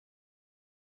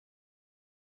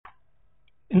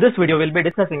In this video, we'll be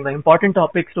discussing the important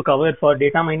topics to cover for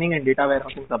data mining and data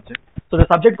warehousing subject. So the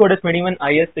subject code is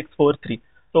 21IS643.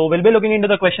 So we'll be looking into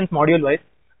the questions module wise.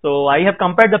 So I have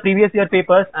compared the previous year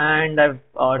papers and I've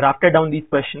drafted down these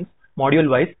questions module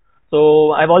wise.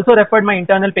 So I've also referred my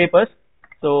internal papers.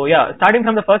 So yeah, starting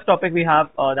from the first topic we have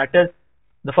that is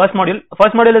the first module.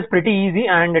 First module is pretty easy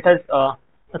and it has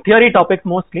theory topics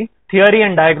mostly, theory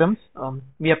and diagrams.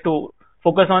 We have to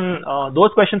focus on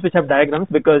those questions which have diagrams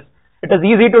because it is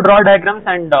easy to draw diagrams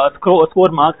and score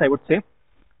marks, I would say.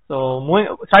 So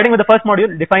starting with the first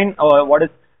module, define what is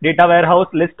data warehouse,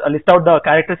 list out the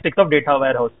characteristics of data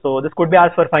warehouse. So this could be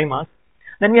asked for 5 marks.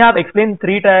 Then we have explain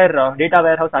 3-tier data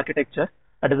warehouse architecture.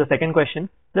 That is the second question.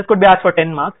 This could be asked for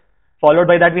 10 marks. Followed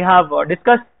by that we have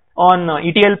discuss on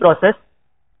ETL process.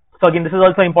 So again, this is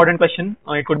also an important question.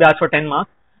 It could be asked for 10 marks.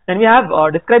 Then we have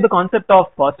describe the concept of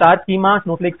star schema,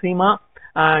 snowflake schema,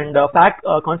 and fact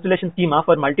constellation schema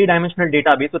for multi-dimensional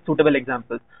database with suitable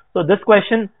examples. So this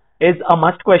question is a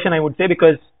must question, I would say,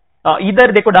 because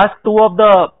either they could ask 2 of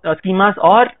the schemas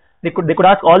or they could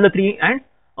ask all the 3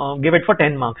 and give it for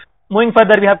 10 marks. Moving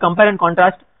further, we have compare and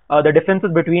contrast the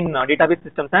differences between database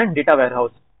systems and data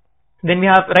warehouse. Then we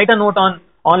have write a note on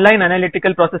online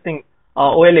analytical processing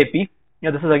OLAP.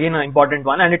 Yeah, this is again an important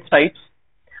one and its types.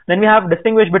 Then we have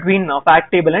distinguish between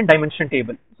fact table and dimension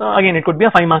table. So again, it could be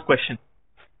a 5-mark question.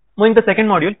 Moving to the second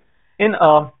module, in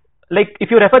like if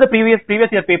you refer the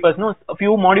previous year papers, no, a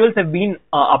few modules have been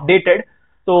updated.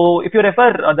 So if you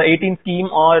refer the 18 scheme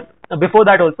or before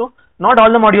that also, not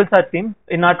all the modules are same.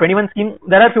 In our 21 scheme,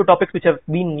 there are few topics which have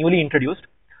been newly introduced.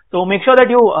 So make sure that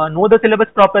you know the syllabus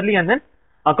properly and then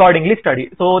accordingly study.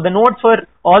 So the notes for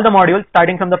all the modules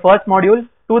starting from the first module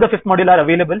to the 5th module are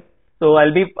available. So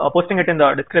I'll be posting it in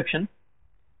the description.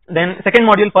 Then second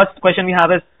module, first question we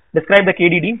have is describe the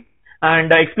KDD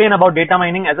and explain about data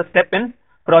mining as a step in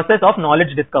process of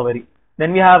knowledge discovery.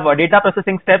 Then we have data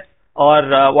processing steps or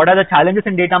what are the challenges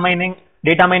in data mining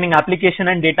application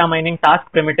and data mining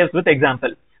task primitives with example.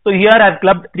 So here I've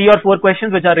clubbed 3 or 4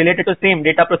 questions which are related to same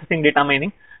data processing, data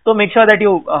mining. So make sure that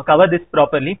you cover this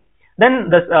properly.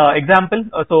 Then this example,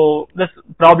 so this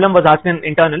problem was asked in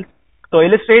internals. So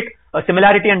illustrate a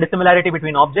similarity and dissimilarity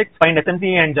between objects, find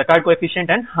SMC and Jaccard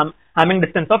coefficient and Hamming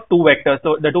distance of 2 vectors.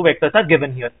 So the 2 vectors are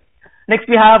given here. Next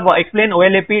we have explain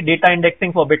OLAP data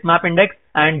indexing for bitmap index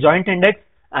and joint index,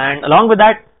 and along with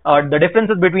that the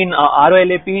differences between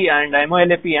ROLAP and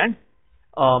MOLAP and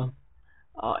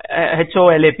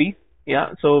HOLAP.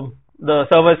 Yeah, so the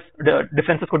servers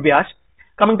differences could be asked.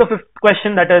 Coming to 5th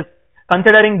question, that is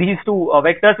considering these 2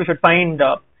 vectors, we should find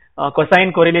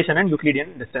cosine correlation and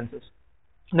Euclidean distances.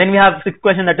 Then we have 6th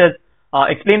question, that is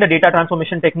explain the data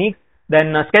transformation techniques.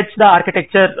 Then sketch the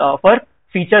architecture for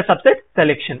feature subset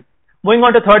selection. Moving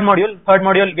on to third module. Third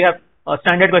module we have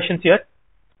standard questions here.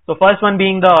 So first one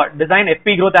being the design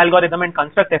FP growth algorithm and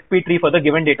construct FP tree for the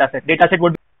given dataset. Dataset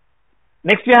would be.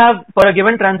 Next we have for a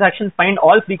given transaction find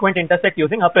all frequent intersect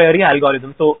using a priori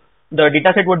algorithm. So the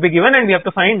dataset would be given and we have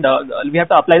to find we have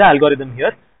to apply the algorithm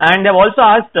here. And they have also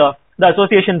asked the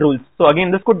association rules. So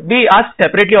again this could be asked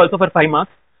separately also for 5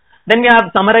 marks. Then we have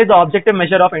summarize the objective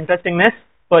measure of interestingness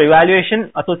for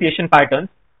evaluation association patterns.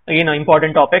 Again an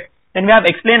important topic. Then we have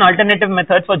explain alternative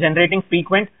methods for generating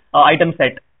frequent item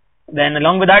set. Then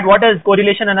along with that, what is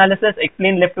correlation analysis?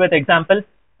 Explain left with example.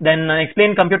 Then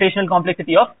explain computational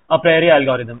complexity of a priori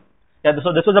algorithm. Yeah,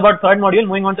 so this was about third module.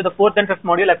 Moving on to the 4th and 5th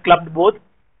module, I've clubbed both.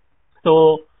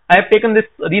 So I have taken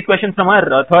these questions from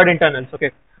our third internals.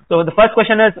 Okay. So the first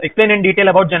question is explain in detail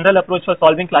about general approach for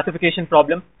solving classification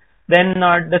problem. Then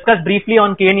discuss briefly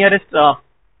on k nearest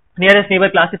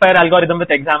neighbor classifier algorithm with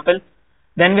example.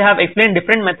 Then we have explained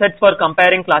different methods for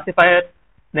comparing classifiers.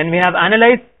 Then we have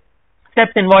analyzed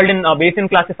steps involved in Bayesian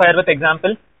classifier with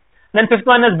example. Then 5th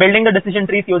one is building the decision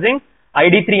trees using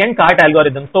ID3 and CART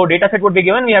algorithms. So dataset would be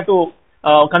given. We have to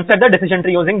construct the decision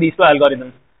tree using these 2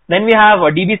 algorithms. Then we have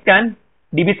a DB scan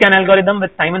algorithm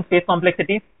with Simon space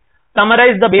complexity.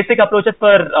 Summarize the basic approaches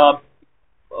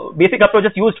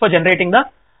used for generating the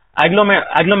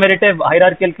agglomerative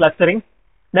hierarchical clustering.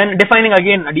 Then defining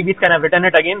again DB scan, I've written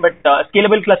it again, but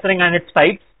scalable clustering and its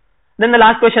types. Then the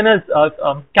last question is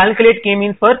calculate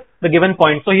k-means for the given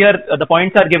point. So here the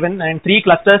points are given and 3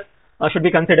 clusters should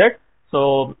be considered.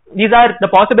 So these are the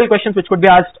possible questions which could be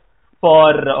asked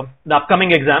for the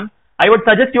upcoming exam. I would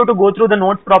suggest you to go through the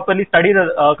notes properly, study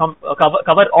the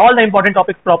cover all the important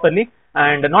topics properly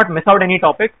and not miss out any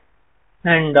topic.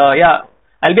 And yeah,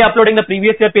 I'll be uploading the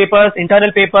previous year papers,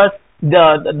 internal papers,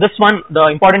 this one, the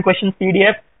important questions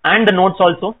PDF and the notes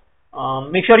also.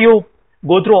 Make sure you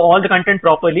go through all the content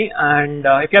properly, and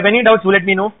if you have any doubts, do let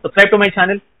me know. Subscribe to my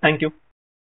channel. Thank you.